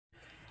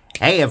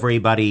Hey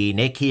everybody,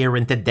 Nick here,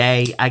 and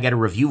today I got a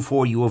review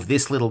for you of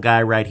this little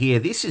guy right here.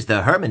 This is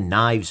the Herman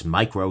Knives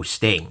Micro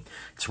Sting.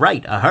 That's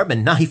right, a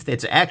Herman knife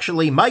that's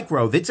actually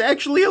micro, that's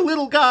actually a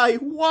little guy.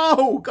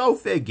 Whoa, go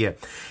figure.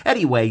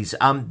 Anyways,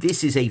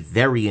 this is a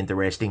very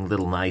interesting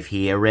little knife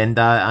here, and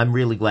I'm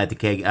really glad to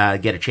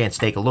get a chance to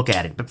take a look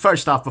at it. But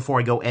first off, before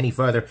I go any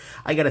further,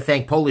 I gotta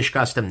thank Polish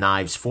Custom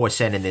Knives for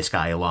sending this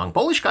guy along.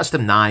 Polish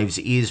Custom Knives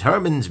is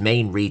Herman's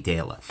main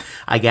retailer.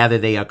 I gather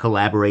they are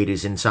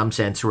collaborators in some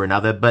sense or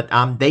another, but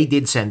they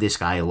did send this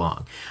guy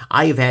along.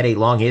 I have had a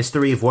long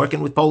history of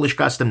working with Polish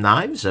Custom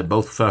Knives,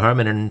 both for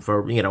Herman and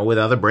for, with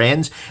other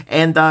brands.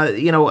 And,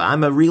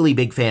 I'm a really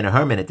big fan of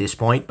Herman at this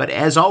point. But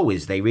as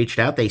always, they reached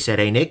out. They said,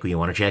 hey, Nick, you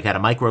want to check out a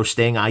Micro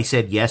Sting? I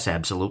said, yes,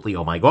 absolutely.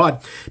 Oh, my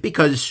God.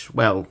 Because,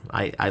 well,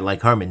 I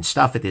like Herman's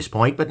stuff at this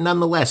point. But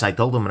nonetheless, I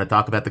told them I'm going to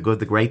talk about the good,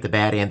 the great, the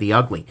bad, and the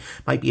ugly.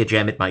 Might be a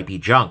gem. It might be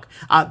junk.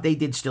 They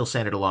did still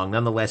send it along.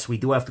 Nonetheless, we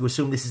do have to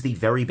assume this is the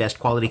very best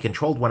quality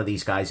controlled one of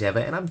these guys ever.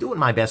 And I'm doing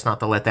my best not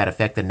to let that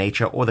affect the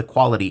nature or the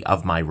quality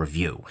of my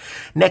review.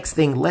 Next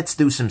thing, let's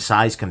do some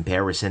size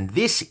comparison.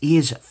 This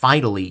is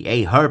finally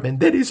a Herman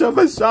that is of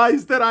a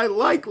size that I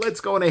like.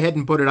 Let's go ahead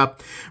and put it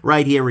up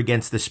right here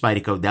against the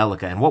Spyderco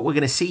Delica. And what we're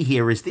going to see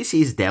here is this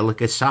is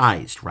Delica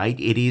sized, right?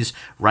 It is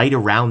right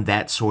around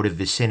that sort of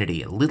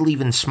vicinity. A little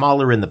even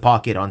smaller in the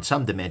pocket on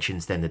some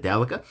dimensions than the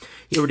Delica.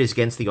 Here it is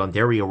against the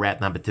Ontario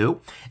Rat number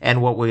 2.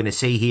 And what we're going to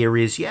see here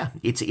is, yeah,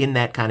 it's in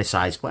that kind of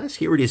size class.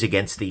 Here it is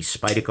against the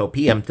Spyderco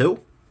PM2.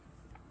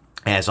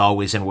 As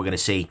always, and we're going to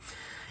see,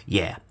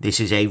 yeah, this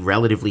is a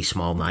relatively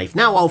small knife.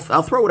 Now, I'll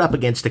throw it up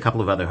against a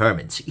couple of other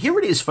Hermans. Here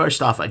it is,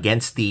 first off,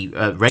 against the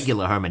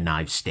regular Herman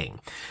Knives Sting.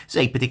 It's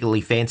a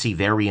particularly fancy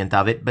variant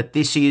of it, but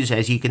this is,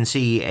 as you can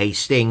see, a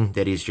Sting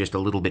that is just a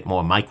little bit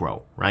more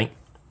micro, right?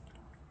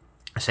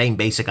 Same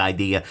basic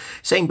idea,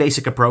 same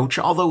basic approach,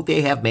 although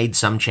they have made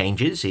some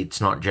changes.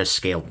 It's not just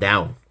scaled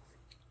down,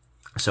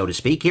 so to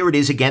speak. Here it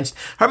is against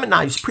Herman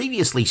Knives'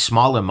 previously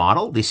smaller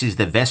model. This is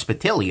the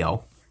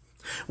Vespertilio,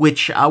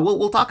 which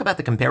we'll talk about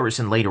the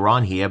comparison later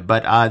on here,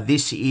 but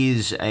this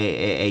is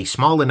a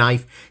smaller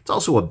knife. It's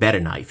also a better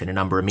knife in a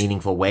number of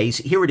meaningful ways.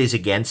 Here it is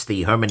against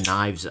the Herman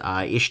Knives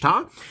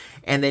Ishtar,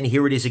 and then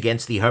here it is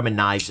against the Herman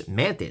Knives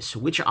Mantis,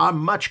 which are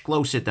much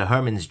closer to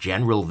Herman's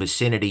general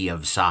vicinity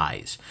of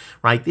size,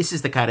 right? This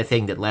is the kind of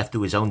thing that left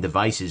to his own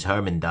devices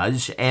Herman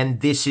does,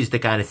 and this is the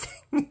kind of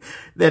thing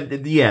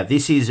that, yeah,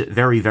 this is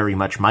very, very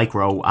much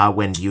micro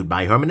when viewed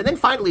by Herman. And then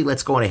finally,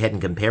 let's go on ahead and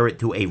compare it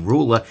to a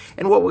ruler.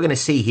 And what we're going to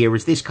see here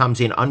is this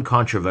comes in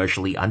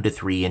uncontroversially under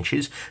 3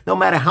 inches. No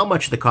matter how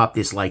much the cop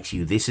dislikes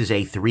you, this is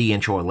a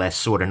 3-inch or less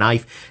sort of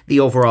knife. The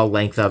overall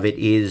length of it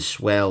is,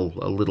 well,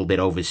 a little bit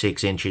over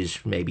 6 inches,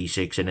 maybe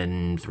 6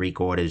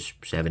 3/4,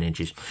 7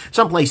 inches.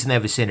 Someplace in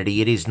that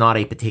vicinity. It is not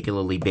a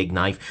particularly big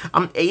knife.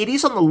 It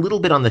is on a little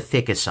bit on the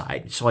thicker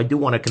side. So I do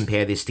want to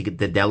compare this to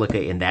the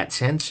Delica in that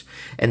sense.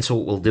 And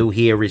so what we'll do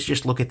here is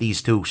just look at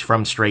these two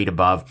from straight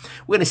above.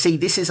 We're going to see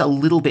this is a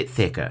little bit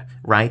thicker,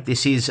 right?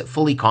 This is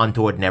fully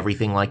contoured and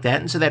everything like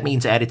that. And so that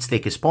means at its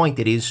thickest point,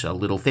 it is a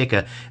little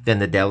thicker than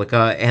the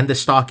Delica. And the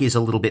stock is a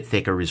little bit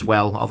thicker as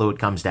well, although it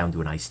comes down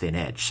to a nice thin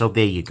edge. So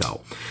there you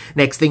go.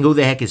 Next thing, who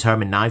the heck is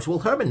Herman Knives? Well,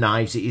 Herman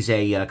Knives is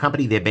a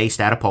company. They're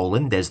based out of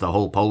Poland. There's the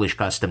whole Polish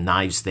Custom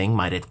Knives thing,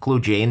 might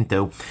include you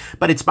into.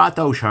 But it's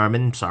Bartosz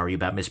Herman. Sorry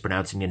about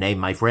mispronouncing your name,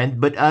 my friend.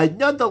 But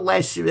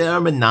nonetheless,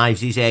 Herman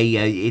Knives is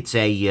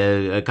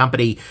a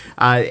company,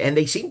 and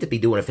they seem to be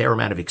doing a fair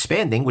amount of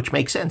expanding, which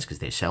makes sense because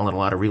they're selling a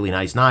lot of really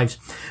nice knives.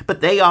 But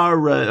they are,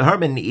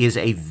 Herman is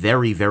a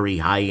very, very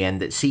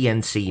high-end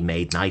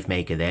CNC-made knife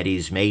maker that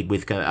is made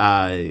with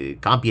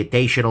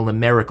computational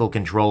numerical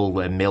control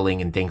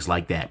milling and things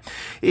like that.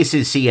 This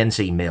is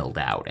CNC milled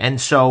out. And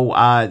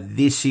so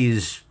this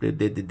is,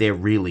 they're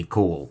really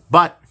cool.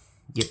 But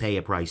you pay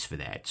a price for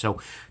that. So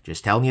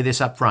just telling you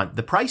this up front,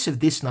 the price of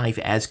this knife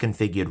as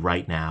configured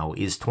right now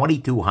is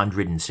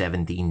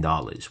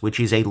 $2,217, which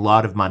is a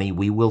lot of money.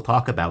 We will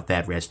talk about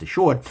that, rest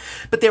assured.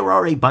 But there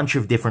are a bunch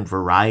of different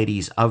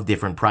varieties of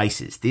different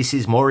prices. This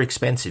is more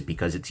expensive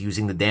because it's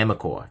using the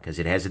Damacor, because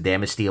it has a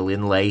Damasteel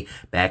inlay,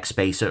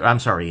 backspacer, I'm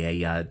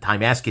sorry, a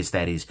Timascus,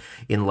 that is,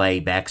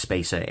 inlay,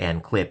 backspacer,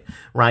 and clip,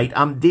 right?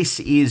 This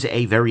is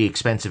a very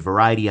expensive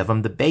variety of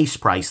them. The base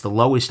price, the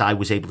lowest I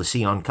was able to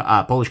see on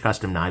Polish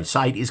Custom Knives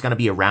site, is going to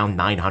be around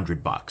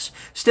 $900.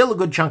 Still a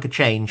good chunk of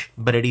change,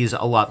 but it is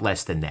a lot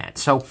less than that.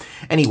 So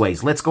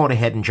anyways, let's go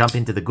ahead and jump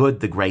into the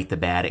good, the great, the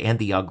bad, and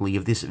the ugly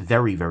of this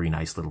very, very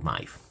nice little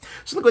knife.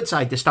 So the good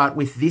side to start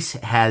with, this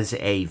has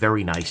a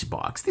very nice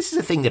box. This is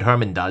a thing that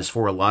Herman does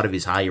for a lot of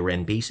his higher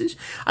end pieces.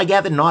 I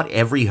gather not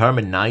every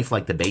Herman knife,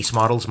 like the base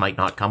models, might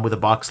not come with a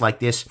box like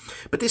this,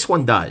 but this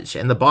one does,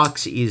 and the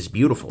box is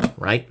beautiful,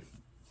 right?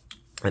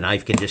 The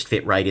knife can just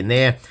fit right in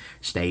there,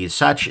 stay as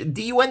such.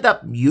 Do you end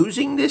up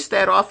using this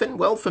that often?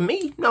 Well, for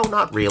me, no,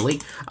 not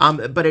really.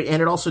 But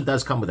it also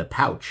does come with a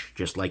pouch,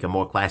 just like a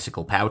more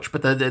classical pouch.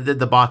 But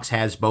the box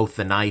has both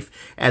the knife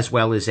as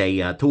well as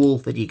a tool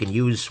that you can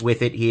use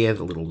with it here,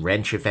 the little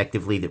wrench,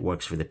 effectively, that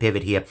works for the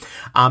pivot here.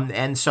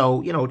 And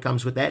so, it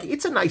comes with that.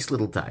 It's a nice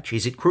little touch.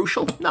 Is it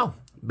crucial? No.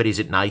 But is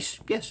it nice?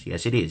 Yes,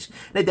 yes it is.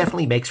 And it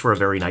definitely makes for a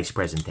very nice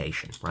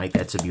presentation, right?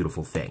 That's a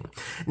beautiful thing.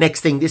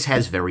 Next thing, this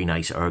has very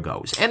nice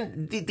ergos.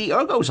 And the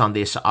ergos on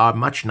this are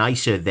much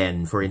nicer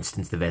than, for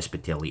instance, the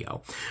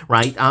Vespertilio,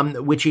 right?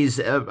 Which is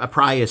a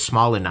prior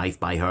smaller knife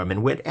by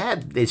Herman, which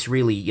had this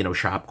really, you know,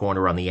 sharp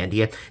corner on the end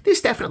here.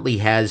 This definitely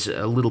has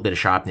a little bit of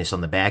sharpness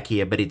on the back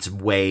here, but it's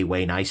way,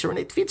 way nicer, and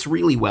it fits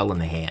really well in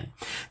the hand.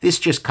 This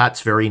just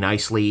cuts very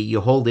nicely.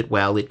 You hold it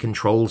well. It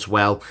controls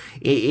well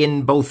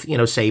in both, you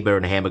know, saber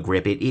and hammer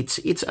grip.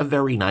 It's a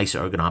very nice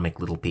ergonomic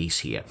little piece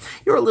here.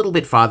 You're a little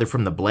bit farther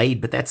from the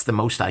blade, but that's the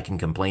most I can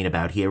complain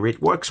about here.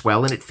 It works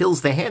well, and it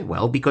fills the hand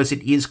well because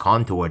it is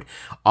contoured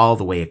all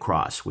the way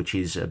across, which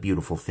is a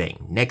beautiful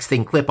thing. Next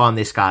thing, clip on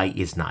this guy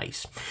is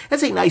nice. It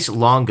has a nice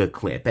longer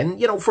clip, and,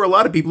 you know, for a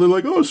lot of people, they're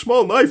like, oh,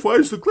 small knife, why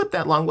is the clip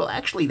that long? Well,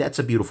 actually, that's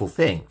a beautiful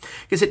thing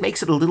because it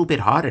makes it a little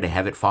bit harder to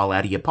have it fall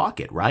out of your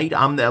pocket, right?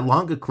 The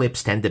longer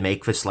clips tend to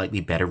make for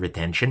slightly better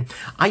retention.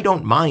 I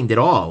don't mind at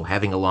all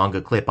having a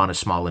longer clip on a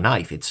smaller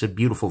knife. It's a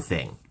beautiful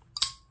thing.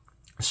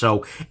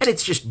 So, and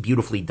it's just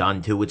beautifully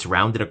done too. It's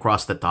rounded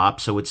across the top,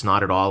 so it's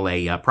not at all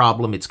a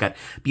problem. It's got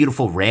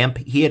beautiful ramp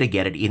here to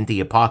get it into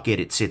your pocket.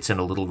 It sits in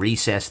a little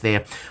recess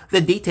there. The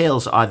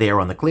details are there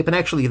on the clip, and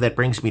actually that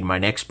brings me to my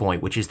next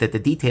point, which is that the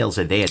details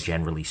are there,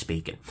 generally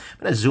speaking.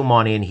 I'm going to zoom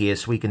on in here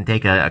so we can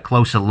take a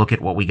closer look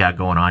at what we got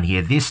going on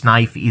here. This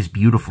knife is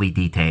beautifully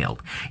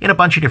detailed in a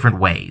bunch of different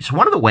ways.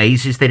 One of the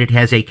ways is that it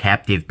has a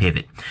captive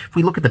pivot. If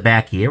we look at the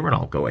back here, and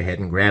I'll go ahead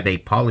and grab a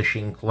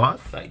polishing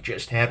cloth. I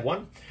just had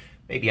one.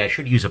 Maybe I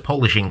should use a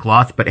polishing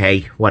cloth, but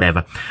hey,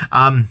 whatever.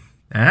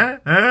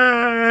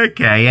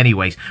 Okay,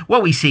 anyways,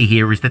 what we see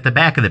here is that the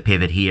back of the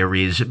pivot here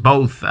is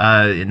both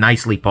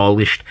nicely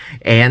polished,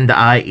 and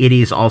it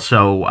is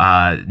also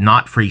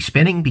not free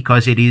spinning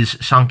because it is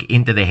sunk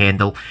into the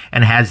handle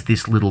and has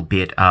this little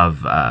bit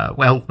of,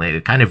 well,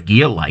 kind of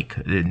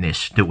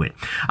gear-likeness to it.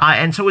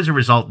 And so as a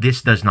result,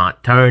 this does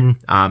not turn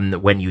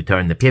when you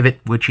turn the pivot,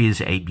 which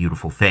is a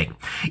beautiful thing.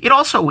 It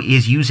also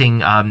is using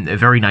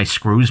very nice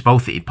screws,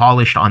 both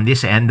polished on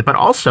this end, but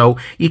also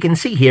you can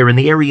see here in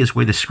the areas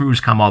where the screws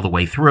come all the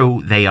way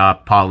through, they are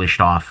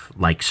polished off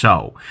like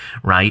so,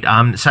 right?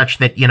 Such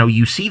that, you know,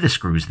 you see the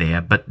screws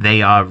there, but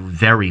they are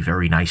very,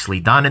 very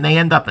nicely done, and they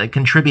end up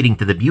contributing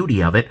to the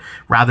beauty of it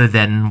rather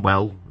than,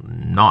 well,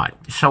 not.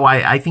 So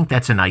I think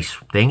that's a nice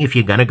thing if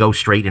you're going to go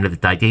straight into the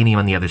titanium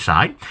on the other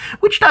side,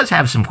 which does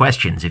have some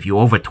questions. If you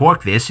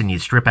over-torque this and you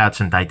strip out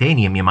some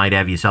titanium, you might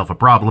have yourself a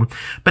problem.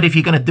 But if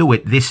you're going to do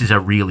it, this is a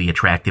really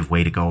attractive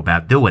way to go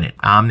about doing it.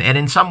 And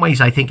in some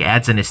ways, I think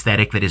adds an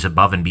aesthetic that is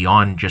above and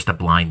beyond just a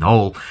blind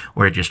hole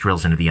where it just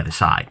drills into the other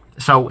side.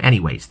 So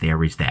anyways,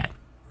 there is that.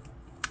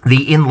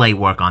 The inlay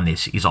work on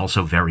this is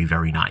also very,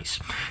 very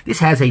nice. This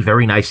has a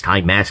very nice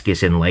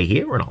Timascus inlay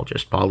here, and I'll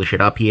just polish it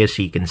up here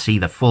so you can see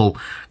the full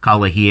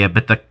color here.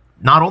 But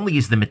not only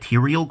is the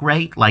material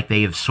great, like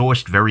they have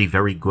sourced very,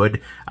 very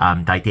good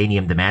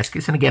titanium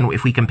Damascus, and again,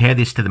 if we compare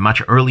this to the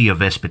much earlier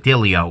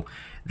Vespertilio,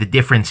 the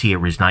difference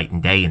here is night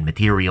and day in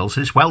materials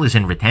as well as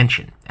in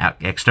retention.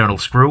 External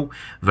screw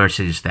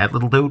versus that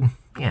little dude.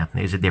 Yeah,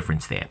 there's a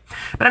difference there.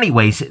 But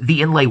anyways,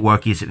 the inlay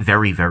work is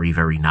very, very,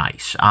 very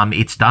nice.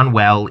 It's done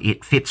well.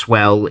 It fits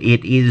well.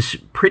 It is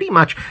pretty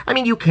much, I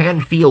mean, you can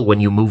feel when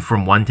you move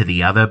from one to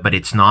the other, but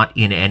it's not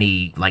in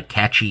any, like,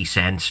 catchy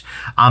sense.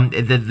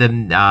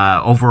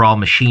 The overall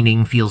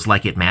machining feels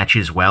like it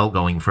matches well,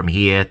 going from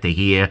here to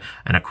here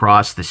and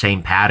across the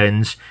same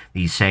patterns.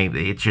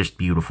 It's just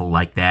beautiful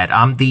like that.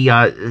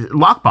 The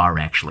lock bar,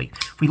 actually.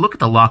 If we look at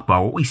the lock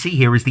bar, what we see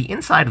here is the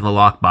inside of the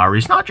lock bar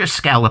is not just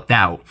scalloped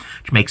out,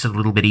 which makes it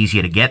a little bit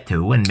easier to get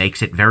to and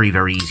makes it very,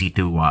 very easy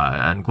to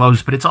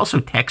unclose, but it's also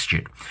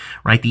textured,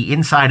 right? The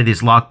inside of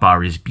this lock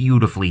bar is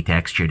beautifully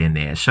textured in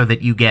there so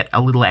that you get a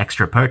little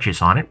extra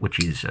purchase on it, which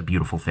is a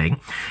beautiful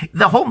thing.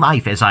 The whole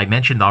knife, as I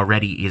mentioned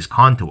already, is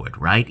contoured,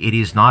 right? It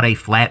is not a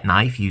flat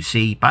knife. You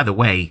see, by the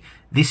way,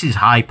 this is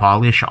high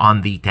polish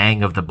on the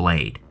tang of the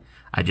blade.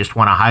 I just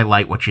want to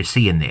highlight what you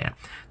see in there.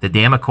 The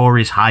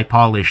Damacore is high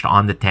polished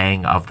on the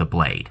tang of the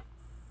blade.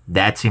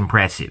 That's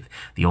impressive.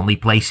 The only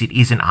place it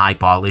isn't high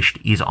polished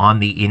is on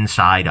the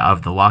inside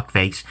of the lock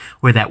face,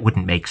 where that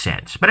wouldn't make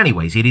sense. But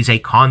anyways, it is a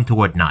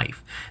contoured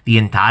knife. The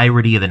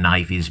entirety of the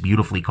knife is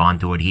beautifully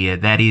contoured here.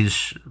 That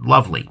is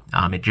lovely.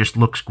 It just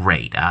looks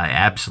great.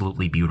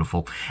 Absolutely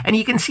beautiful. And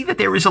you can see that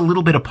there is a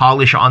little bit of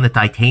polish on the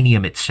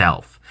titanium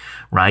itself.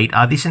 Right?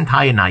 This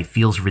entire knife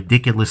feels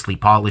ridiculously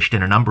polished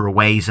in a number of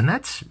ways, and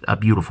that's a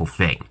beautiful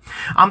thing.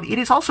 It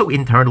is also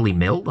internally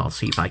milled. I'll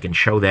see if I can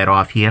show that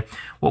off here.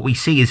 What we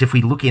see is if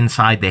we look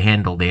inside the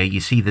handle there, you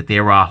see that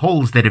there are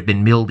holes that have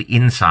been milled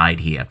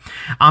inside here.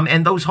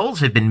 And those holes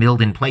have been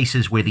milled in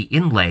places where the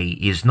inlay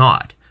is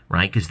not.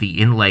 Right, because the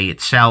inlay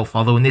itself,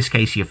 although in this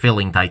case you're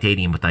filling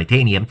titanium with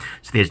titanium,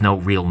 so there's no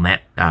real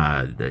net,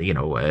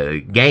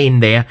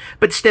 gain there.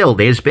 But still,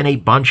 there's been a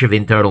bunch of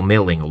internal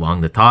milling along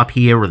the top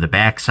here or the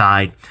back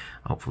side.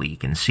 Hopefully you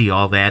can see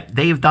all that.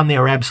 They have done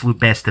their absolute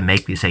best to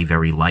make this a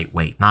very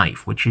lightweight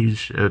knife, which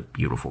is a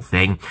beautiful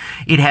thing.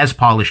 It has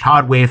polished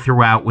hardware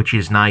throughout, which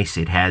is nice.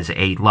 It has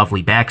a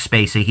lovely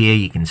backspacer here.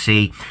 You can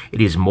see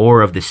it is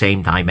more of the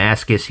same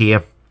Damascus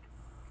here.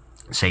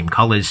 Same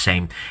colors,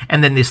 same,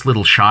 and then this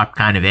little sharp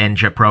kind of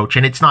edge approach,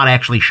 and it's not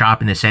actually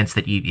sharp in the sense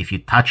that if you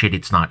touch it,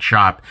 it's not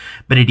sharp,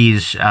 but it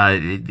is,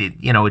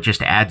 it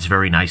just adds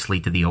very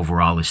nicely to the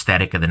overall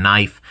aesthetic of the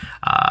knife.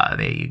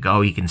 There you go,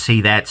 you can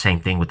see that,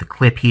 same thing with the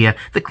clip here.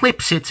 The clip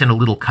sits in a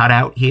little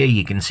cutout here.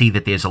 You can see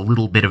that there's a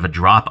little bit of a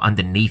drop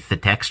underneath the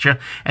texture,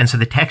 and so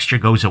the texture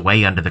goes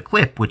away under the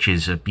clip, which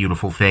is a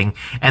beautiful thing,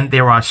 and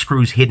there are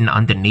screws hidden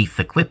underneath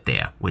the clip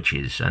there, which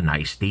is a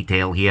nice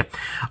detail here.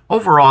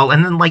 Overall,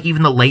 and then like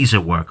even the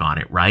laser work on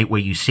it, right? Where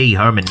you see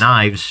Herman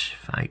Knives,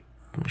 if I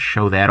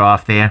show that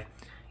off there,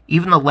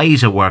 even the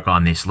laser work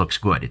on this looks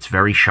good. It's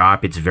very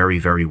sharp. It's very,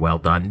 very well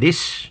done.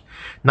 This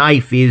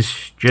knife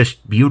is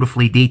just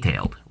beautifully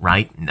detailed,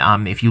 right?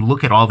 If you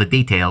look at all the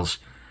details,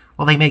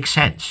 well, they make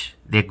sense.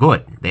 They're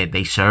good.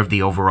 They serve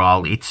the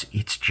overall. It's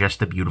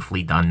just a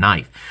beautifully done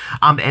knife.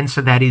 And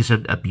so that is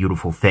a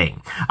beautiful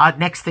thing.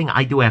 Next thing,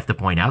 I do have to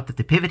point out that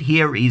the pivot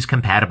here is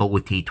compatible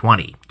with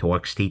T20.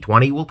 Torx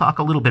T20, we'll talk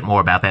a little bit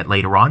more about that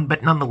later on,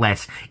 but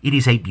nonetheless, it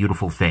is a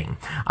beautiful thing.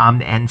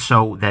 And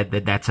so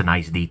that's a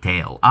nice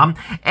detail.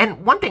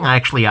 And one thing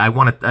I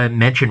want to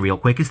mention real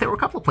quick is there were a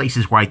couple of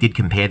places where I did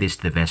compare this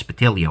to the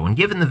Vespatilio. And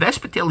given the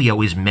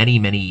Vespatilio is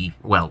many,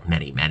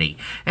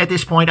 at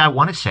this point, I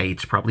want to say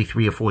it's probably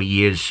 3 or 4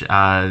 years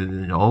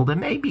older,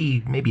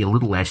 maybe a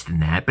little less than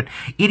that, but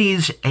it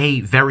is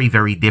a very,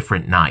 very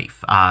different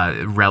knife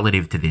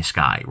relative to this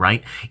guy,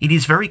 right? It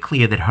is very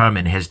clear that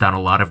Herman has done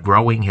a lot of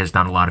growing, has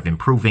done a lot of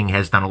improving,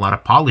 has done a lot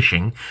of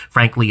polishing,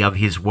 frankly, of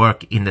his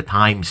work in the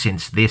time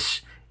since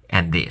this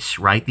and this,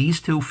 right?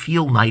 These two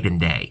feel night and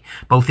day,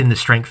 both in the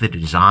strength of the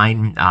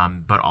design,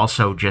 but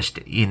also just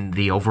in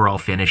the overall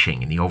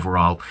finishing, in the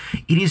overall.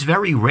 It is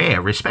very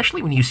rare,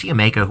 especially when you see a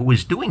maker who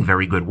is doing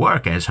very good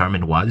work, as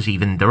Herman was,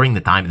 even during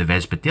the time of the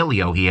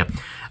Vespatilio here,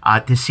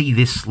 to see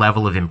this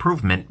level of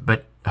improvement,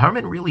 but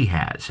Herman really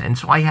has, and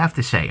so I have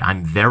to say,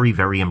 I'm very,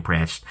 very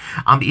impressed.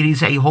 It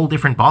is a whole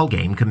different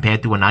ballgame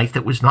compared to a knife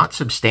that was not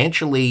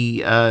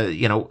substantially,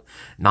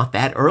 not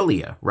that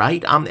earlier,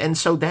 right? And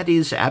so that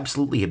is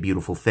absolutely a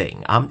beautiful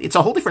thing. It's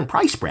a whole different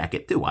price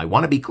bracket, too. I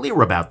want to be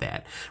clear about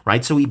that,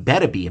 right? So he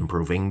better be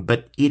improving,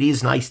 but it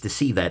is nice to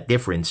see that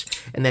difference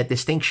and that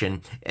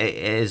distinction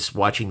as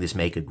watching this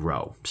maker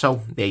grow.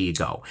 So there you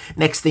go.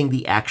 Next thing,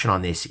 the action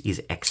on this is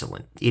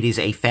excellent. It is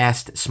a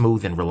fast,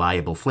 smooth, and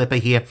reliable flipper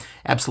here.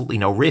 Absolutely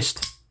no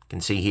wrist. You can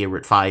see here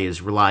it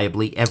fires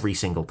reliably every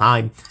single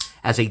time.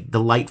 Has a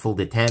delightful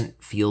detent,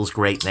 feels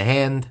great in the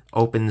hand,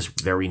 opens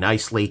very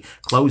nicely,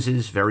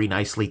 closes very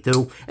nicely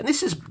too. And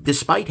this is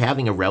despite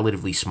having a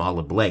relatively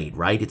smaller blade,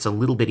 right? It's a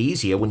little bit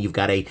easier when you've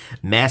got a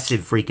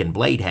massive freaking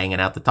blade hanging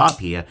out the top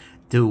here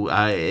to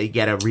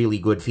get a really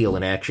good feel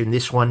in action.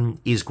 This one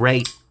is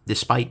great,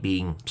 despite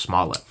being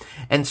smaller.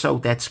 And so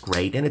that's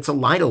great. And it's a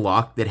liner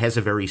lock that has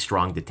a very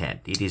strong detent.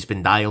 It has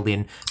been dialed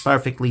in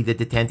perfectly. The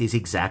detent is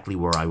exactly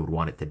where I would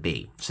want it to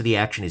be. So the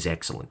action is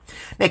excellent.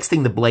 Next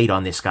thing, the blade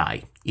on this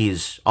guy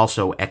is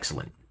also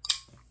excellent.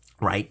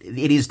 Right?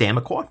 It is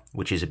Damacor,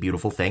 which is a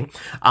beautiful thing.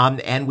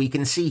 And we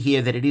can see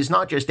here that it is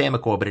not just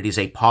Damacor, but it is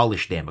a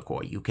polished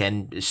Damacor. You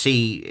can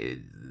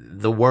see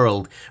the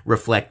world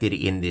reflected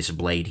in this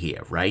blade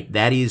here, right?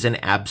 That is an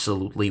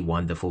absolutely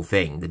wonderful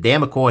thing. The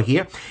Damacor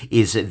here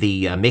is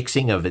the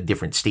mixing of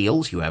different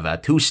steels. You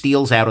have 2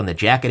 steels out on the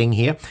jacketing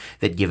here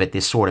that give it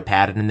this sort of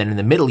pattern, and then in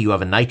the middle you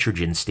have a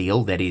nitrogen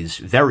steel that is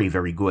very,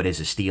 very good as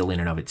a steel in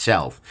and of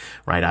itself,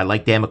 right? I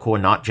like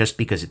Damacor not just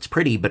because it's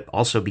pretty, but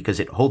also because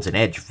it holds an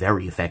edge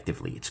very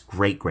effectively. It's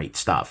great, great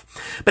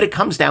stuff. But it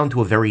comes down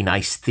to a very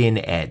nice thin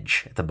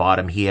edge at the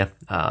bottom here.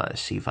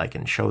 See if I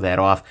can show that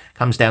off.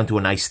 Comes down to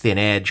a nice thin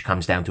edge,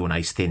 comes down to a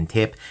nice thin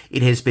tip.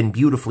 It has been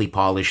beautifully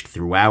polished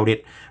throughout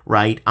it,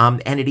 right?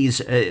 And it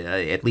is,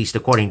 at least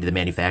according to the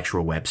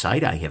manufacturer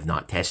website, I have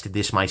not tested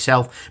this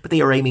myself, but they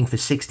are aiming for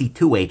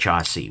 62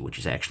 HRC, which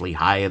is actually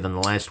higher than the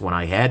last one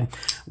I had,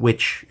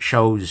 which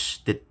shows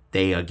that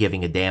they are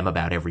giving a damn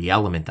about every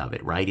element of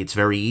it, right? It's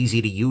very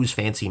easy to use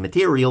fancy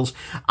materials,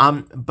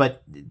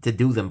 but to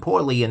do them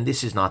poorly, and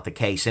this is not the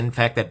case. In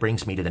fact, that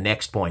brings me to the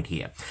next point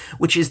here,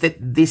 which is that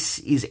this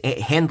is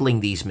handling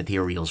these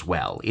materials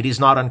well. It is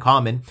not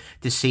uncommon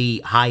to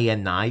see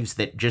high-end knives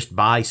that just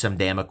buy some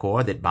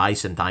Damacor, that buy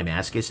some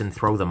Damascus and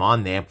throw them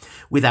on there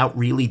without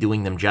really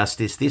doing them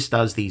justice. This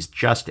does these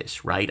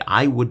justice, right?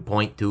 I would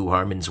point to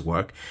Herman's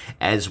work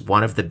as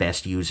one of the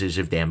best users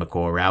of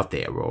Damacor out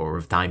there, or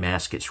of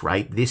Damascus,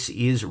 right? This this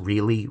is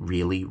really,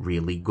 really,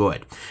 really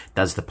good.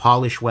 Does the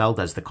polish well,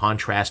 does the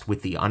contrast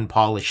with the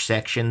unpolished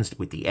sections,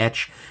 with the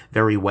etch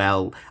very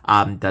well,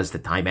 does the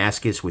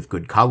Damascus with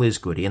good colors,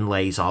 good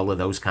inlays, all of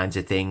those kinds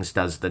of things,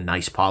 does the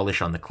nice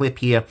polish on the clip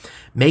here,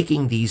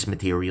 making these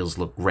materials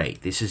look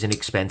great. This is an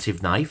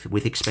expensive knife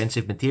with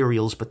expensive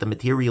materials, but the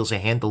materials are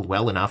handled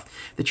well enough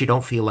that you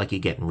don't feel like you're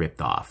getting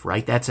ripped off,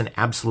 right? That's an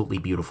absolutely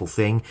beautiful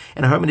thing,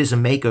 and Herman is a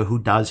maker who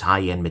does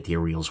high-end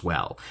materials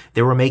well.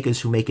 There are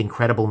makers who make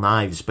incredible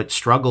knives but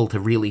struggle to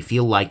really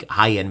feel like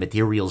high-end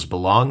materials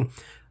belong.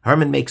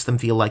 Herman makes them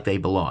feel like they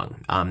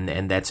belong,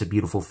 and that's a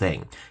beautiful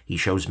thing. He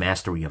shows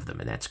mastery of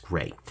them, and that's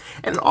great.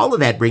 And all of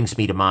that brings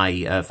me to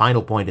my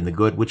final point in the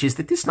good, which is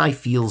that this knife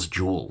feels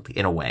jeweled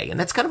in a way, and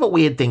that's kind of a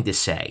weird thing to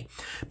say.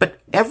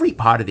 But every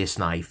part of this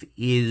knife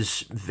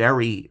is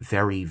very,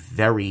 very,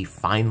 very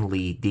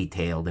finely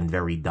detailed and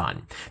very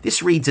done.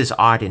 This reads as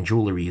art and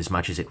jewelry as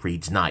much as it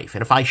reads knife.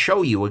 And if I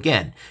show you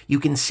again, you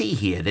can see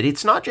here that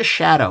it's not just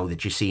shadow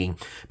that you're seeing,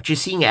 but you're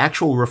seeing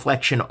actual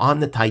reflection on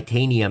the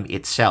titanium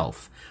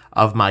itself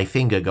of my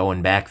finger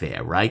going back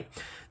there, right?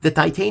 The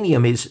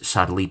titanium is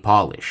subtly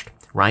polished,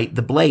 right?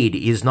 The blade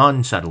is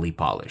non-subtly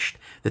polished.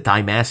 The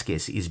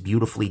Damascus is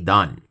beautifully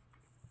done,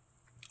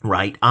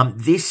 right?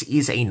 This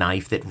is a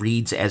knife that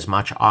reads as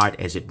much art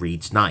as it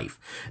reads knife.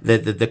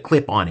 The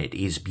clip on it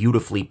is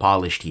beautifully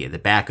polished here. The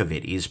back of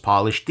it is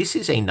polished. This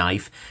is a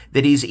knife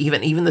that is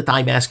even the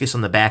Damascus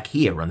on the back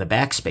here, on the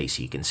back space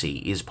you can see,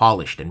 is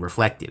polished and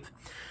reflective.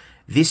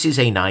 This is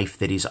a knife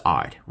that is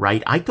art,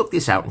 right? I took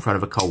this out in front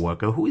of a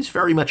coworker who is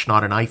very much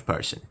not a knife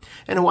person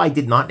and who I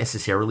did not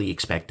necessarily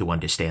expect to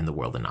understand the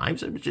world of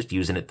knives. I was just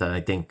using it to,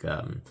 I think,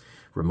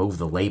 remove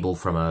the label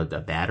from a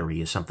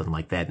battery or something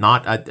like that.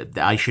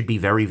 I should be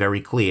very, very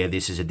clear,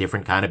 this is a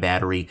different kind of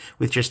battery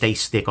with just a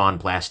stick-on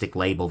plastic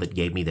label that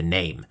gave me the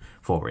name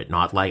for it.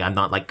 I'm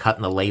not like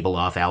cutting the label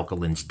off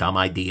alkalins. Dumb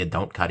idea,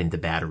 don't cut into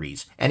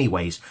batteries.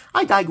 Anyways,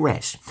 I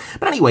digress.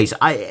 But anyways,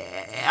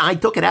 I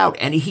took it out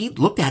and he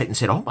looked at it and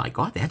said, oh my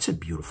God, that's a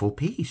beautiful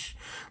piece.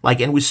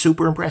 And was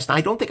super impressed. And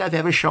I don't think I've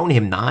ever shown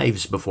him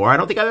knives before. I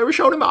don't think I've ever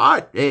shown him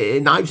art,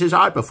 knives as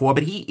art before,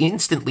 but he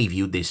instantly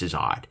viewed this as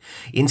art.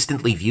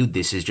 Instantly viewed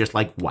this as just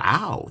like,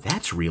 wow,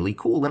 that's really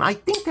cool. And I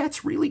think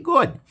that's really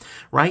good,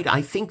 right?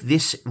 I think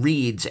this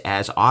reads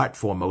as art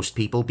for most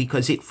people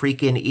because it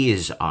freaking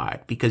is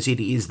art, because it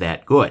is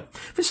that good.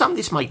 For some,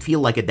 this might feel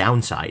like a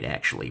downside,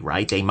 actually,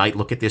 right? They might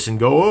look at this and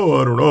go,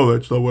 oh, I don't know,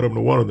 that's not what I'm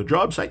going to want on the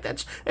job site.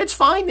 It's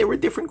fine. There were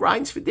different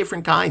grinds for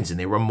different kinds, and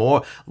there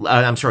were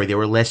there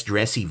were less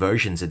dressy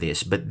versions of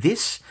this, but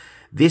this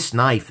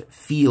knife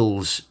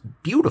feels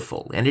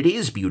beautiful, and it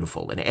is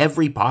beautiful, and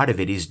every part of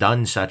it is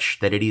done such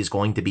that it is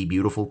going to be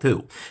beautiful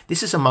too.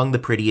 This is among the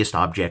prettiest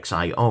objects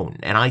I own,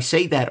 and I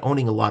say that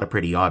owning a lot of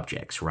pretty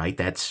objects, right?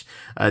 That's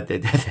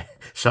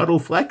subtle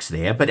flex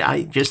there, but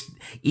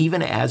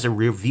even as a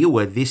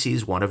reviewer, this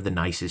is one of the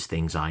nicest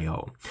things I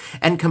own.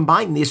 And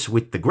combine this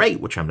with the Great,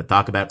 which I'm going to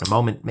talk about in a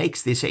moment,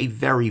 makes this a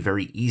very,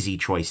 very easy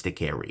choice to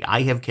carry.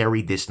 I have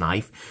carried this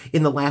knife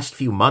in the last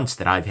few months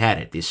that I've had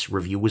it. This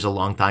review was a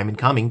long time in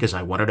coming because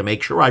I wanted to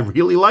make sure I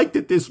really liked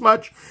it this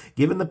much,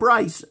 given the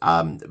price.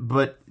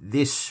 But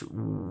this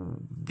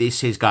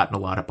has gotten a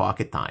lot of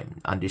pocket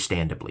time,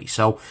 understandably.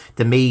 So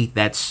to me,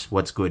 that's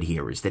what's good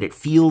here, is that it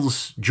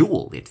feels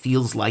jeweled. It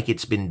feels like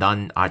it's been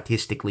done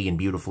artistically and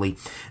beautifully.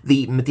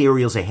 The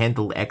materials are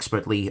handled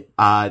expertly.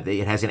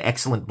 It has an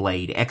excellent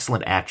blade,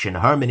 excellent action.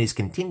 Herman is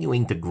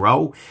continuing to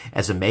grow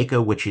as a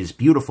maker, which is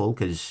beautiful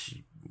because,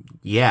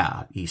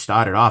 yeah, he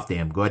started off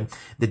damn good.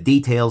 The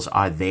details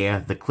are there.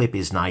 The clip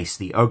is nice.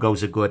 The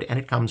ergos are good. And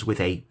it comes with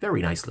a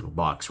very nice little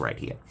box right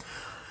here.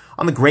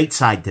 On the Great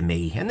side to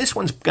me, and this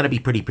one's going to be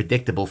pretty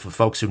predictable for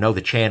folks who know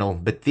the channel,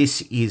 but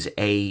this is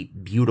a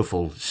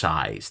beautiful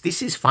size.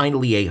 This is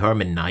finally a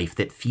Herman knife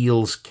that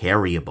feels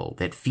carryable,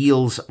 that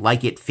feels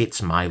like it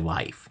fits my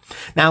life.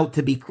 Now,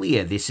 to be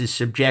clear, this is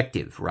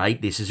subjective, right?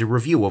 This is a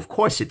review. Of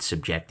course it's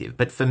subjective.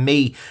 But for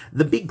me,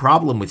 the big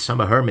problem with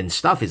some of Herman's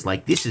stuff is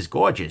like, this is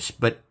gorgeous,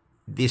 but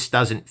this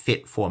doesn't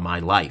fit for my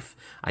life.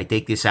 I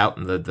take this out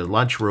in the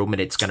lunchroom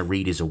and it's going to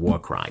read as a war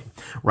crime,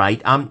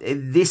 right?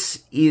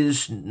 This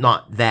is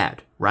not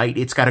that, right?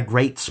 It's got a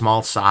great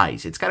small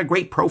size. It's got a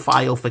great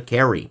profile for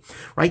carry,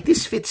 right?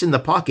 This fits in the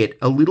pocket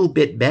a little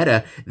bit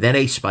better than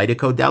a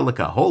Spyderco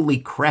Delica. Holy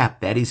crap,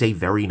 that is a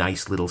very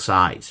nice little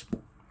size.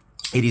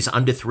 It is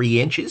under 3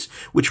 inches,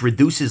 which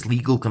reduces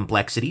legal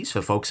complexities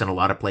for folks in a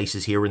lot of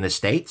places here in the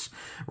States,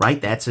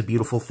 right? That's a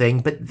beautiful thing.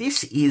 But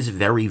this is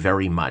very,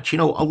 very much,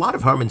 a lot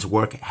of Herman's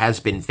work has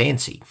been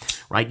fancy,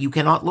 right? You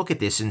cannot look at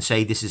this and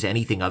say this is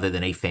anything other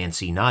than a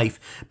fancy knife,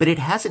 but it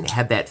hasn't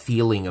had that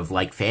feeling of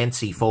like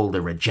fancy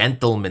folder, a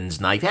gentleman's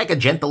knife, heck, a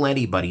gentle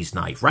anybody's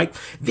knife, right?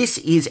 This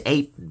is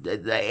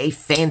a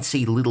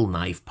fancy little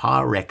knife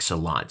par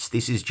excellence.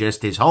 This is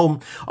just his home.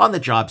 On the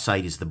job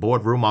site is the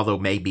boardroom, although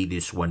maybe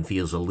this one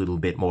feels a little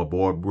bit more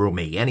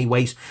boardroomy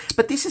anyways.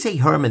 But this is a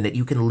Herman that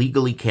you can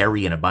legally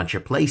carry in a bunch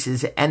of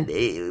places, and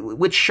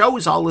which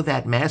shows all of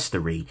that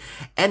mastery.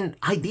 And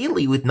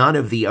ideally with none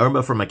of the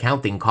Irma from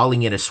accounting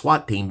calling in a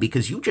SWAT team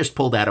because you just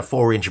pulled out a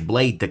 4-inch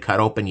blade to cut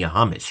open your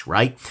hummus,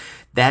 right?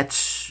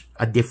 That's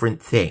a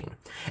different thing.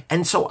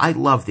 And so I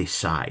love this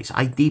size.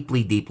 I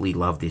deeply, deeply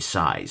love this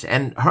size.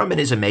 And Herman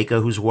is a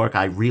maker whose work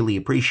I really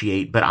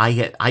appreciate, but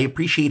I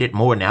appreciate it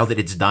more now that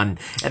it's done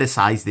at a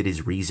size that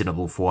is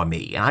reasonable for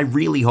me. And I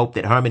really hope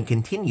that Herman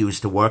continues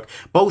to work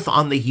both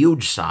on the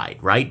huge side,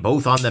 right?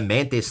 Both on the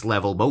Mantis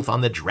level, both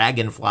on the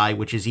Dragonfly,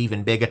 which is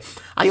even bigger.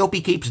 I hope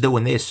he keeps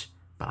doing this.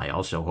 But I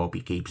also hope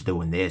he keeps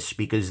doing this,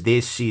 because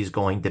this is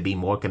going to be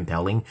more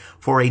compelling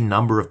for a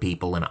number of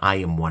people, and I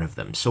am one of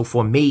them. So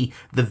for me,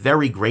 the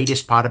very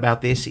greatest part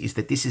about this is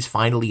that this is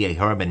finally a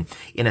Herman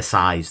in a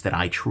size that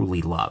I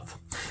truly love.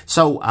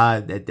 So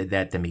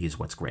that to me is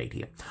what's great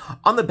here.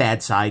 On the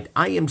bad side,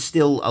 I am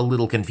still a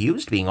little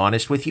confused, being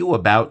honest with you,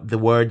 about the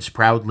words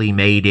proudly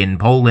made in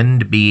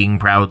Poland being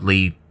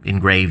proudly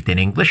engraved in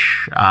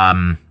English.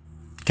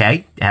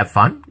 Okay, have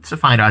fun. It's a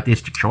fine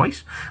artistic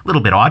choice. A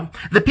little bit odd.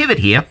 The pivot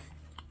here.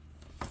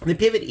 The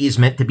pivot is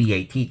meant to be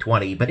a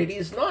T20, but it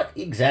is not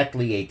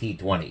exactly a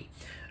T20.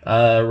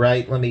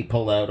 Right, let me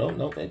pull out, oh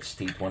no, that's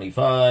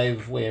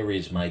T25, where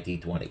is my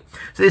T20?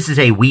 So this is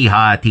a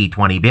Weeha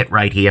T20 bit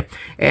right here,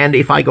 and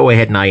if I go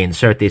ahead and I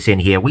insert this in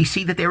here, we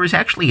see that there is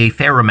actually a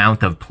fair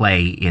amount of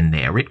play in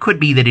there. It could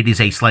be that it is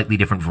a slightly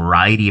different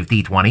variety of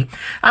T20.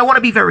 I want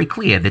to be very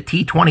clear, the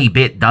T20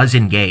 bit does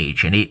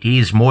engage, and it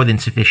is more than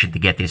sufficient to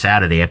get this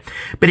out of there,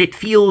 but it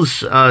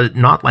feels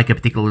not like a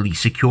particularly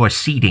secure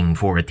seating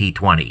for a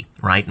T20.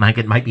 Right? Like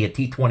it might be a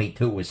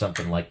T22 or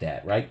something like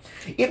that, right?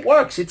 It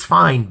works, it's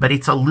fine, but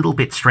it's a little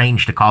bit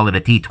strange to call it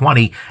a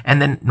T20 and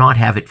then not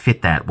have it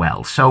fit that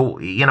well. So,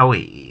 you know,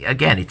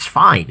 again, it's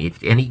fine,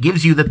 and it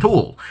gives you the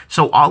tool.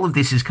 So all of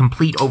this is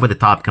complete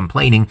over-the-top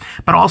complaining,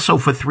 but also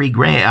for for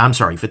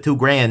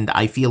 $2,000,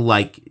 I feel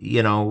like,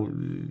 you know,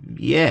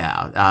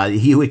 yeah,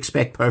 you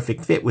expect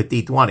perfect fit with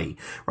T20,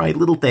 right?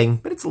 Little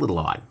thing, but it's a little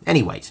odd.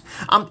 Anyways,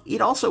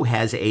 it also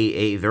has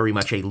a very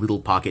much a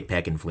little pocket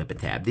peck and flip a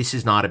tab. This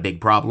is not a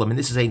big problem. And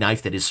this is a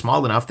knife that is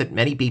small enough that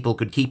many people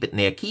could keep it in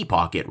their key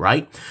pocket,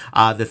 right?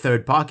 The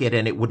third pocket,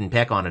 and it wouldn't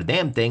peck on a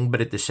damn thing, but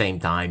at the same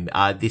time,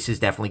 this is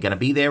definitely going to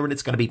be there, and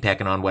it's going to be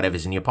pecking on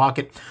whatever's in your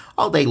pocket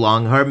all day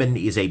long. Herman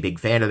is a big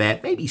fan of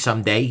that. Maybe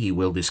someday he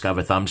will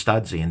discover thumb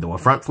studs and or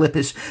front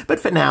flippers, but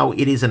for now,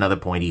 it is another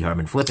pointy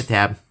Herman flipper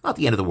tab. Not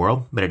the end of the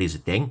world, but it is a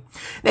thing.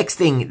 Next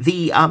thing,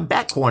 the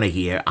back corner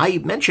here, I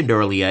mentioned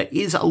earlier,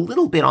 is a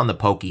little bit on the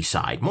pokey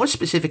side. More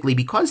specifically,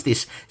 because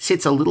this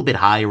sits a little bit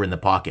higher in the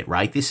pocket,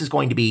 right? This is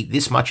going to be,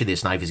 this much of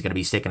this knife is going to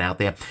be sticking out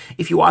there.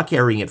 If you are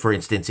carrying it, for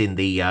instance, in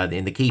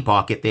the key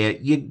pocket there,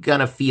 you're going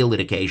to feel it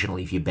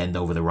occasionally if you bend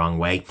over the wrong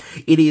way.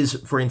 It is,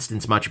 for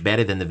instance, much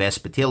better than the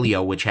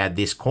Vespatilio, which had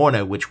this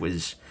corner, which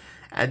was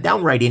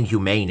downright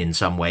inhumane in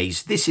some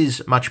ways. This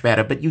is much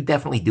better, but you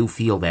definitely do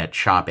feel that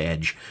sharp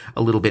edge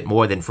a little bit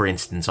more than, for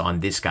instance, on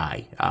this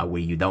guy,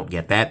 where you don't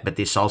get that, but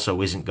this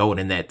also isn't going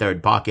in that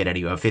third pocket,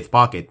 fifth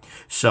pocket.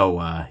 So,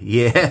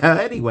 yeah,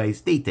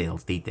 anyways,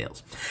 details.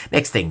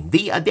 Next thing,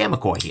 the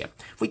Damacor here.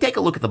 If we take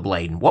a look at the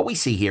blade, what we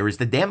see here is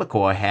the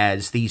Damacor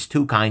has these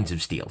two kinds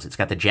of steels. It's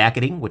got the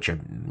jacketing, which are,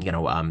 you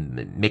know,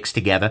 mixed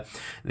together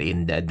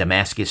in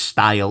Damascus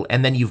style,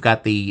 and then you've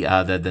got the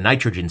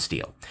nitrogen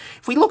steel.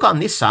 If we look on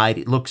this side,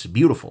 it looks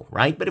beautiful,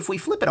 right? But if we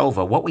flip it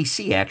over, what we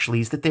see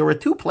actually is that there are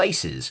two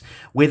places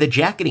where the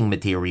jacketing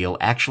material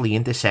actually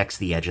intersects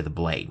the edge of the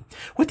blade.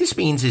 What this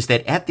means is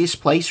that at this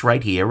place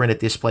right here and at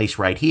this place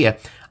right here,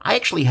 I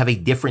actually have a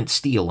different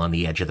steel on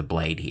the edge of the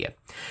blade here.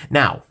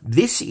 Now,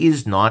 this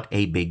is not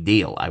a big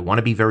deal. I want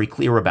to be very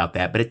clear about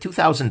that, but at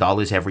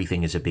 $2,000,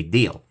 everything is a big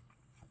deal.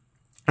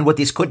 And what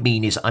this could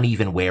mean is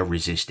uneven wear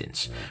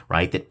resistance,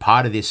 right? That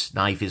part of this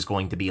knife is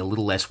going to be a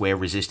little less wear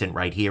resistant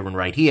right here and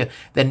right here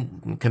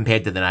than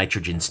compared to the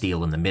nitrogen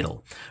steel in the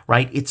middle,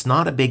 right? It's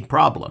not a big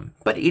problem,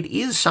 but it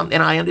is something,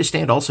 and I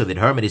understand also that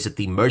Herman is at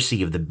the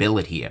mercy of the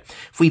billet here.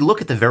 If we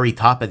look at the very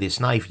top of this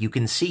knife, you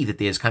can see that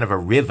there's kind of a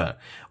river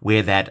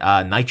where that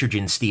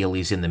nitrogen steel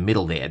is in the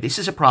middle there. This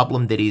is a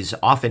problem that is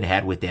often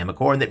had with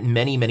Damacor and that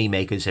many, many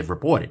makers have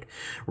reported,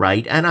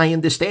 right? And I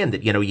understand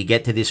that, you know, you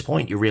get to this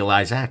point, you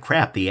realize,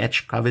 crap, the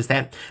etch covers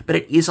that, but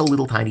it is a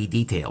little tiny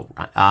detail.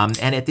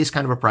 And at this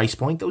kind of a price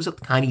point, those are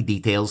tiny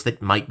details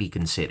that might be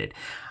considered.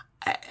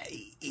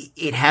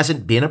 It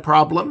hasn't been a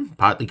problem,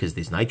 partly because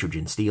this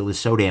nitrogen steel is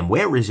so damn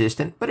wear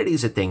resistant, but it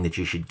is a thing that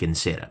you should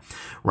consider,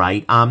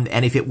 right?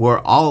 And if it were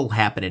all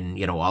happening,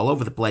 you know, all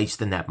over the place,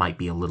 then that might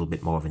be a little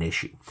bit more of an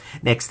issue.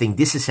 Next thing,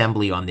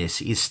 disassembly on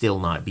this is still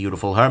not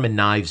beautiful. Herman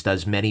Knives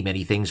does many,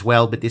 many things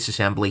well, but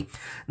disassembly,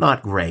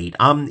 not great.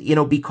 You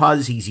know,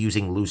 because he's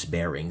using loose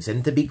bearings.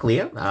 And to be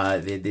clear,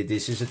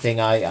 this is a thing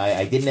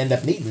I didn't end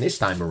up needing this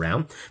time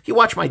around. If you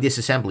watch my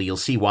disassembly, you'll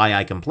see why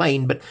I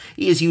complain, but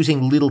he is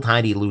using little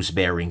tiny loose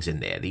bearings in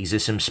there. there. These are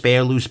some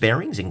spare loose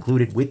bearings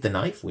included with the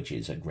knife, which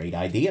is a great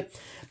idea.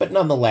 But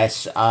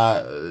nonetheless,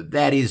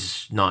 that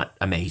is not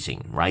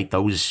amazing, right?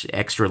 Those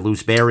extra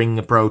loose bearing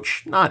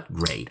approach, not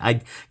great.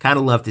 I'd kind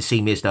of love to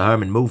see Mr.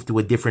 Herman move to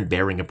a different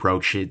bearing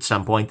approach at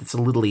some point that's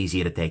a little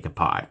easier to take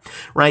apart,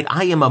 right?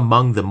 I am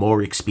among the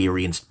more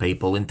experienced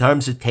people in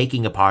terms of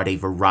taking apart a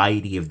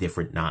variety of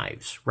different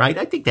knives, right?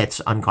 I think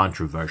that's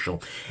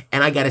uncontroversial.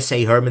 And I gotta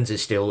say, Herman's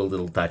is still a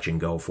little touch and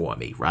go for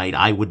me, right?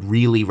 I would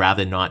really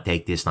rather not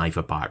take this knife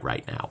apart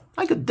right now.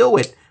 I could do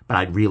it, but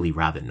I'd really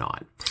rather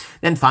not.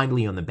 Then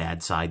finally, on the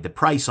bad side, the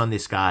price on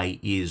this guy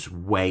is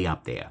way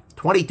up there.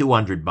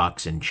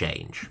 $2,200 and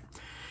change.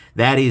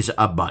 That is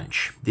a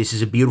bunch. This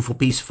is a beautiful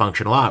piece of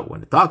functional art. We're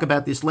going to talk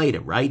about this later,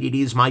 right? It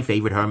is my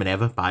favorite Herman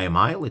ever by a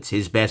mile. It's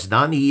his best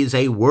done. He is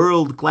a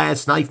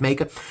world-class knife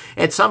maker.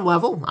 At some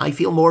level, I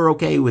feel more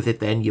okay with it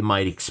than you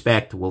might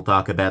expect. We'll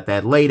talk about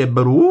that later,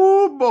 but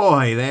oh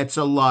boy, that's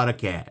a lot of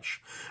cash.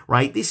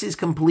 Right? This is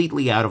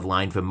completely out of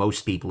line for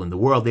most people in the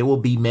world. There will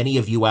be many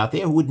of you out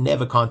there who would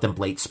never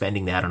contemplate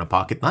spending that on a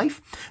pocket knife.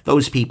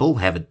 Those people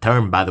have a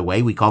term, by the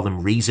way. We call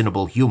them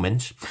reasonable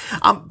humans.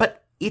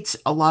 But it's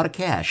a lot of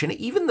cash. And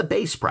even the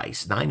base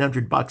price,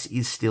 $900,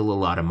 is still a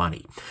lot of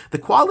money. The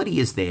quality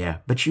is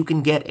there, but you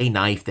can get a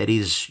knife that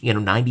is,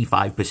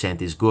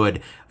 95% is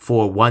good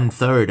for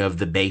 1/3 of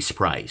the base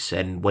price.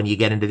 And when you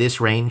get into this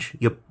range,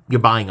 you're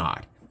buying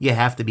art. You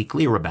have to be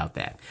clear about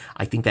that.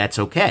 I think that's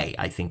okay.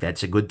 I think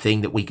that's a good thing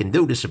that we can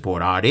do to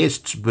support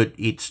artists, but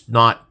it's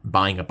not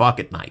buying a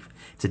pocket knife.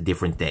 It's a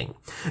different thing.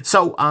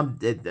 So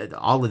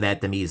all of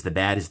that to me is the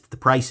bad. Is the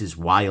price is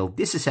wild.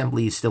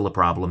 Disassembly is still a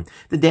problem.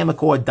 The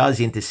Damacord does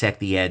intersect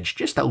the edge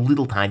just a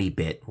little tiny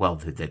bit. Well,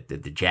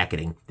 the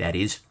jacketing, that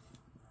is.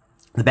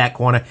 The back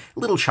corner, a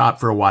little sharp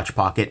for a watch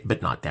pocket,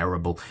 but not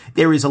terrible.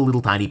 There is a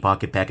little tiny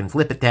pocket peck and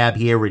flipper tab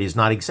here. It is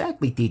not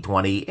exactly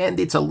T20, and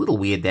it's a little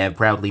weird to have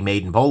proudly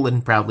made in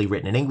Poland, proudly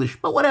written in English,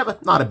 but whatever,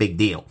 not a big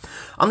deal.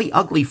 On the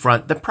ugly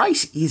front, the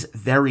price is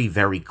very,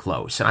 very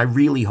close, and I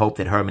really hope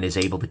that Herman is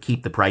able to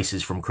keep the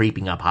prices from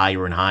creeping up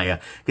higher and higher,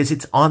 because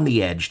it's on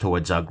the edge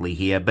towards ugly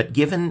here, but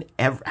given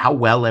how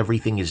well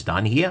everything is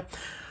done here,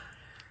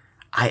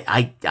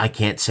 I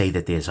can't say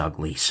that there's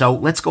ugly. So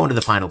let's go into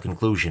the final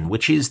conclusion,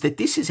 which is that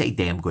this is a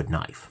damn good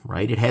knife,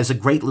 right? It has a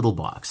great little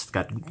box. It's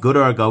got good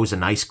ergos, a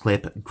nice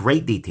clip,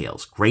 great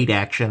details, great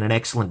action, an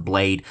excellent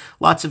blade,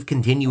 lots of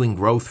continuing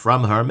growth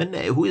from Herman,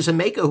 who is a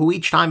maker who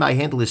each time I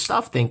handle his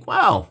stuff think,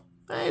 wow,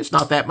 there's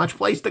not that much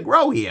place to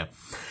grow here.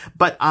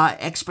 But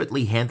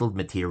expertly handled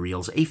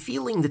materials, a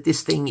feeling that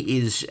this thing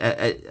is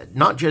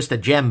not just a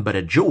gem, but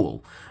a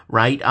jewel,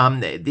 right?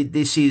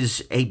 This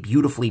is a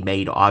beautifully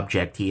made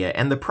object here.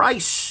 And the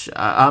price,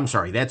 I'm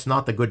sorry, that's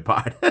not the good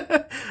part.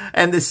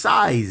 And the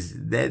size,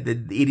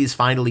 it is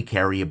finally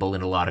carryable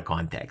in a lot of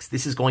contexts.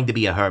 This is going to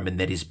be a Herman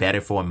that is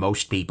better for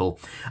most people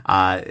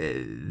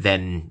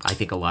than I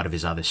think a lot of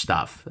his other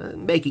stuff,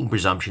 making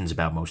presumptions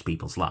about most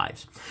people's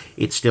lives.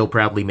 It's still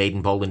proudly made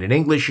in Poland and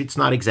English. It's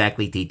not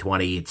exactly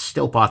T20. It's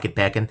still pocket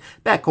pecking.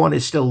 Back corner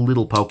is still a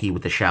little pokey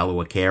with the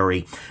shallower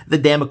carry. The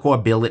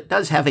Damacord billet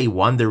does have a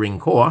wandering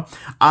core.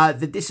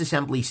 The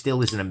disassembly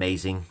still isn't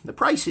amazing. The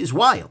price is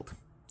wild.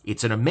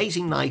 It's an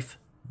amazing knife,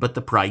 but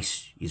the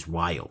price is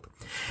wild.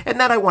 And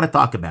that I want to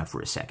talk about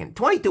for a second.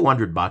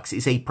 $2,200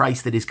 is a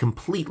price that is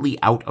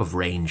completely out of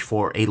range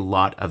for a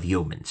lot of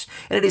humans.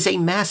 And it is a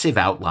massive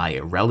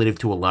outlier relative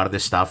to a lot of the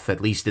stuff,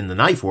 at least in the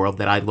knife world,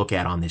 that I look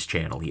at on this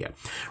channel here.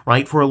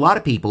 Right? For a lot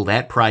of people,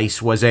 that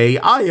price was a,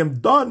 I am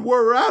done,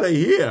 we're out of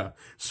here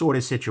sort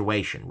of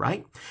situation,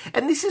 right?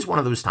 And this is one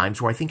of those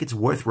times where I think it's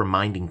worth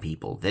reminding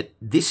people that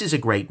this is a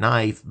great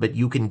knife, but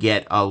you can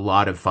get a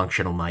lot of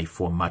functional knife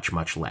for much,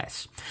 much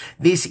less.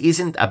 This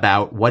isn't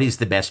about what is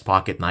the best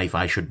pocket knife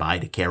I should buy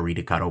to carry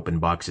to cut open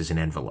boxes and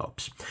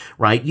envelopes,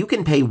 right? You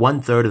can pay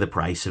 1/3 of the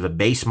price of a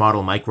base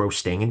model Micro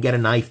Sting and get a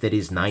knife that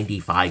is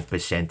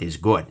 95% as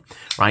good,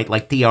 right?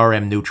 Like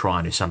TRM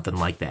Neutron or something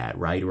like that,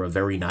 right? Or a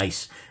very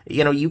nice,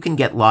 you can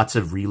get lots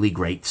of really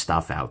great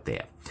stuff out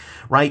there,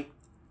 right?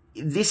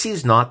 This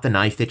is not the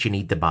knife that you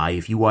need to buy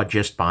if you are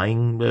just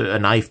buying a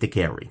knife to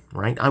carry,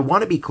 right? I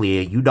want to be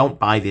clear, you don't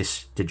buy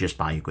this to just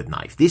buy a good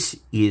knife. This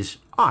is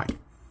art.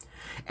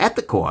 At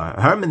the core,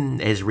 Herman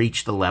has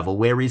reached the level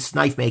where his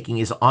knife making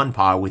is on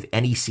par with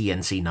any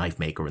CNC knife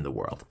maker in the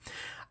world.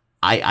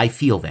 I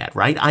feel that,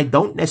 right? I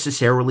don't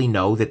necessarily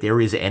know that there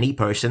is any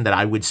person that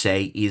I would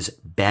say is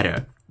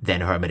better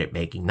than Herman at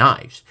making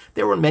knives.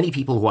 There are many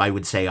people who I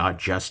would say are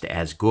just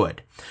as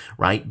good,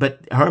 right?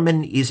 But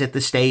Herman is at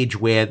the stage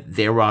where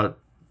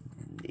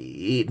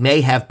it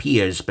may have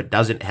peers, but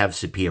doesn't have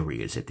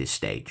superiors at this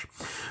stage,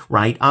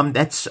 right?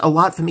 That's a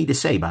lot for me to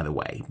say, by the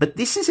way. But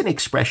this is an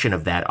expression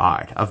of that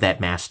art, of that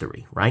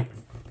mastery, right?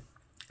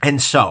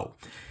 And so,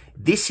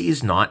 this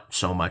is not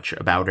so much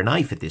about a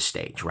knife at this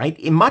stage, right?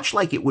 Much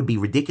like it would be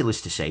ridiculous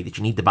to say that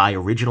you need to buy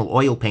original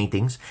oil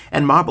paintings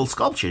and marble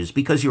sculptures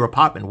because your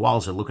apartment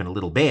walls are looking a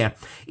little bare,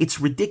 it's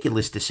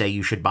ridiculous to say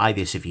you should buy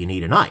this if you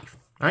need a knife,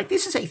 All right,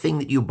 this is a thing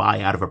that you buy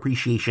out of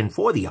appreciation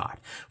for the art,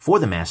 for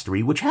the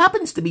mastery, which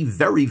happens to be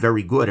very,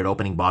 very good at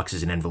opening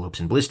boxes and envelopes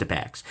and blister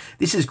packs.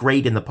 This is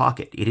great in the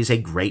pocket. It is a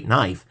great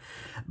knife,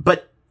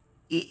 but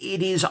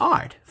it is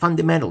art,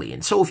 fundamentally.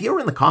 And so if you're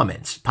in the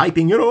comments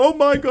typing, oh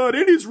my God,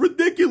 it is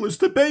ridiculous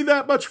to pay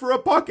that much for a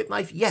pocket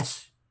knife.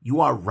 Yes, you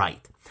are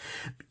right.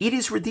 It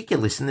is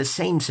ridiculous in the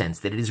same sense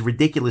that it is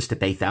ridiculous to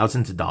pay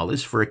thousands of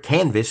dollars for a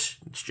canvas,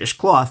 it's just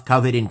cloth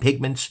covered in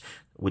pigments,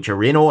 which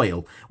are in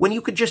oil, when you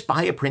could just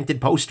buy a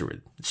printed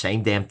poster.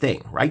 Same damn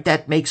thing, right?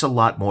 That makes a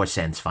lot more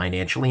sense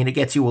financially, and it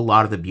gets you a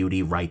lot of the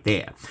beauty right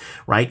there,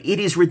 right? It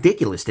is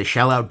ridiculous to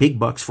shell out big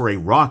bucks for a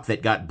rock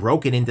that got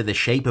broken into the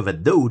shape of a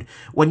dude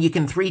when you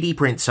can 3D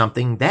print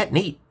something that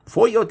neat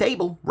for your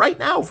table right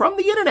now from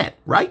the internet,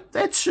 right?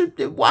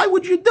 Why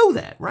would you do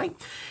that, right?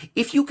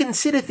 If you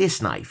consider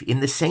this knife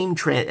in the same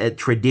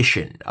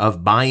tradition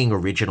of buying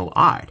original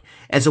art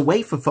as a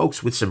way for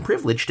folks with some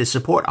privilege to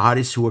support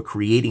artists who are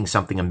creating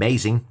something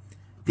amazing,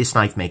 this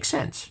knife makes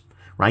sense,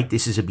 right?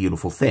 This is a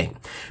beautiful thing.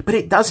 But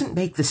it doesn't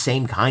make the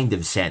same kind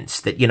of sense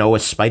that, a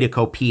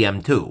Spyderco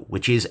PM2,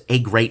 which is a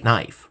great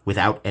knife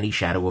without any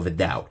shadow of a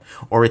doubt,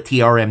 or a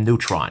TRM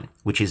Neutron,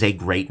 which is a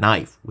great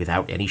knife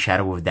without any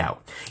shadow of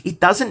doubt. It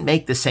doesn't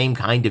make the same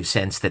kind of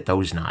sense that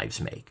those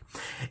knives make.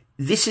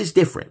 This is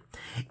different.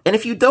 And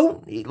if you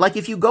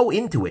go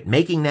into it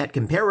making that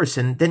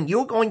comparison, then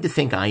you're going to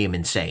think I am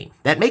insane.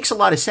 That makes a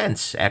lot of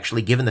sense,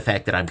 actually, given the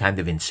fact that I'm kind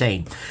of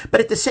insane. But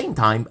at the same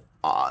time,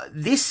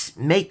 this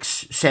makes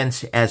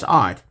sense as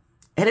art,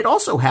 and it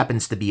also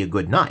happens to be a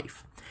good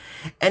knife.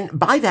 And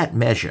by that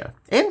measure,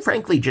 and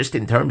frankly just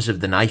in terms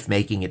of the knife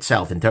making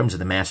itself, in terms of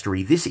the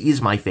mastery, this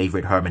is my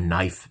favorite Herman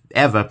knife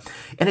ever,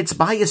 and it's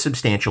by a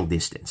substantial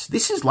distance.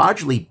 This is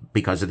largely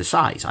because of the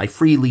size. I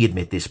freely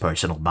admit this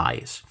personal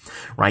bias,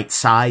 right?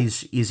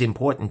 Size is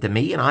important to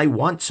me, and I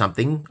want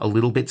something a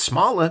little bit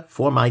smaller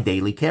for my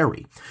daily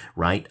carry,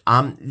 right?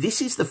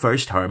 This is the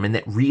first Herman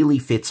that really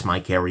fits my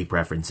carry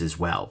preferences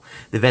well.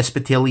 The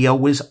Vespertilio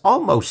was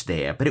almost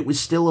there, but it was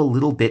still a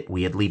little bit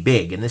weirdly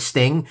big, and the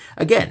Sting,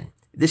 again,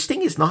 the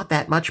Sting is not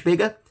that much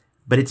bigger,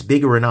 but it's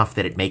bigger enough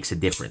that it makes a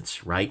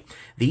difference, right?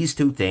 These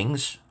two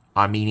things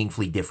are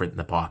meaningfully different in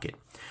the pocket,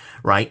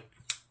 right?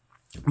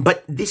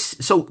 But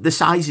so the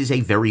size is a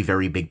very,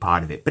 very big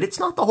part of it, but it's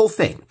not the whole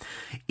thing.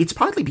 It's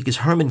partly because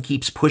Herman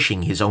keeps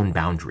pushing his own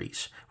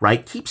boundaries,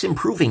 right? Keeps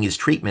improving his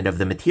treatment of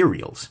the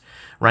materials,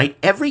 right?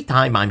 Every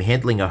time I'm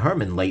handling a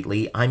Herman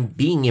lately, I'm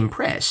being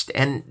impressed,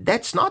 and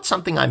that's not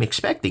something I'm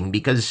expecting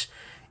because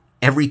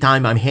every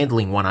time I'm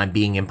handling one, I'm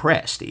being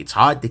impressed. It's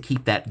hard to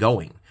keep that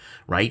going,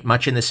 right?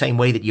 Much in the same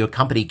way that your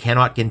company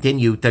cannot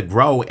continue to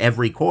grow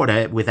every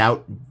quarter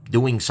without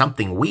doing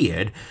something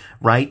weird,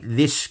 right?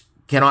 This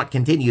cannot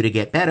continue to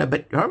get better,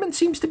 but Herman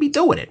seems to be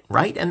doing it,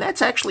 right? And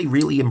that's actually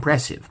really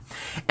impressive.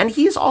 And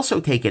he has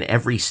also taken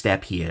every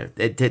step here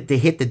to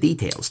hit the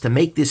details, to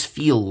make this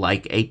feel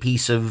like a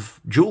piece of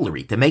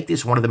jewelry, to make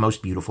this one of the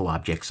most beautiful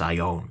objects I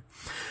own.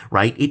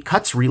 Right? It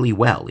cuts really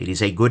well. It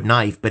is a good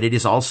knife, but it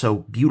is also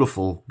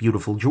beautiful,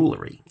 beautiful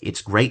jewelry.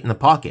 It's great in the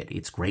pocket.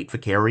 It's great for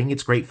carrying.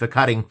 It's great for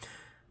cutting,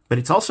 but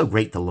it's also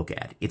great to look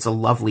at. It's a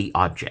lovely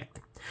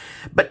object.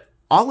 But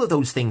all of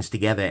those things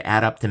together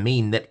add up to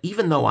mean that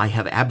even though I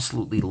have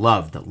absolutely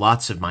loved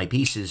lots of my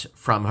pieces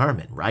from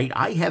Herman, right?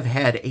 I have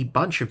had a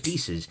bunch of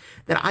pieces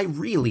that I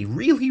really,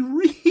 really,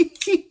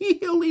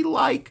 really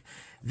like.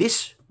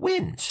 This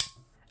wins.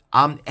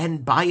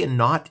 And by a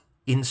not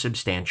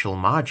insubstantial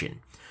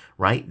margin.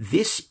 Right?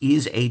 This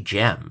is a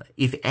gem,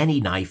 if any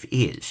knife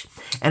is.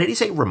 And it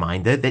is a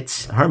reminder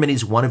that Herman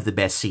is one of the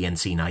best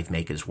CNC knife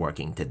makers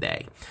working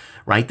today.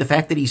 Right? The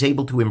fact that he's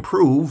able to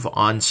improve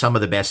on some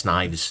of the best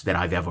knives that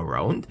I've ever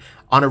owned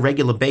on a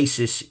regular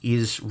basis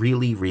is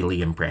really,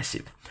 really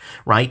impressive.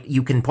 Right?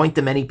 You can point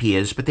to many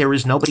peers, but there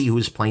is nobody who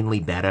is plainly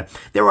better.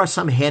 There are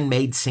some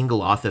handmade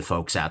single author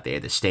folks out there,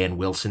 the Stan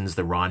Wilsons,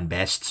 the Ron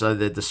Bests,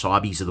 the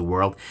Saubys of the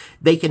world.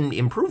 They can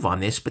improve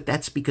on this, but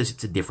that's because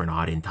it's a different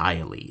art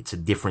entirely. It's a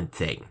different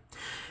thing.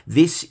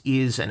 This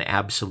is an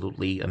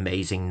absolutely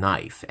amazing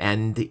knife,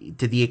 and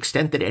to the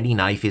extent that any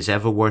knife is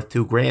ever worth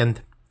 $2,000,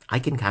 I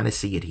can kind of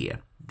see it here.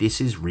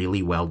 This is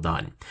really well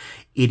done.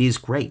 It is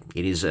great.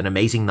 It is an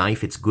amazing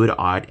knife. It's good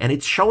art, and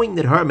it's showing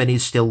that Herman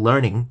is still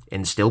learning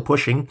and still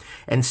pushing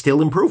and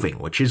still improving,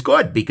 which is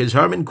good because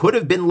Herman could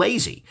have been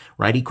lazy,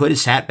 right? He could have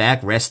sat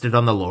back, rested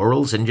on the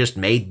laurels, and just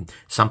made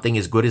something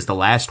as good as the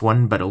last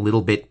one, but a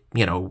little bit,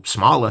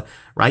 smaller,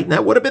 right? And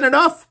that would have been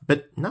enough,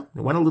 but no,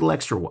 it went a little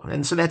extra one.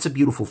 And so that's a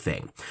beautiful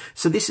thing.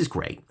 So this is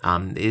great.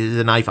 It is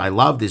a knife I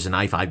love. This is a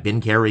knife I've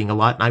been carrying a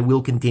lot, and I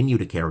will continue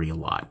to carry a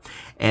lot.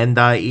 And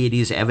it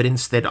is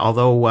evidence that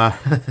although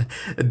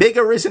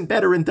bigger isn't better,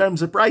 better in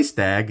terms of price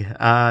tag,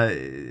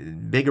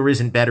 bigger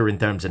isn't better in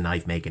terms of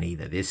knife making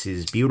either. This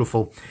is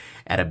beautiful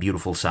at a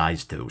beautiful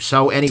size too.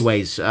 So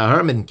anyways,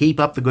 Herman, keep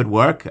up the good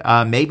work.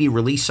 Maybe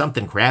release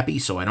something crappy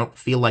so I don't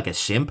feel like a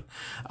simp.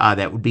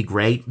 That would be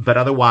great. But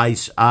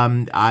otherwise,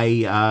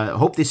 I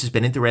hope this has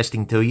been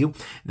interesting to you,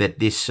 that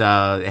this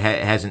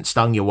hasn't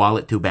stung your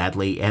wallet too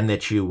badly, and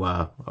that you,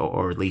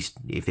 or at least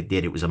if it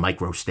did, it was a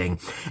micro sting,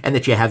 and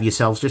that you have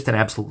yourselves just an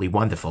absolutely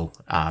wonderful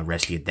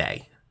rest of your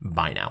day.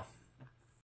 Bye now.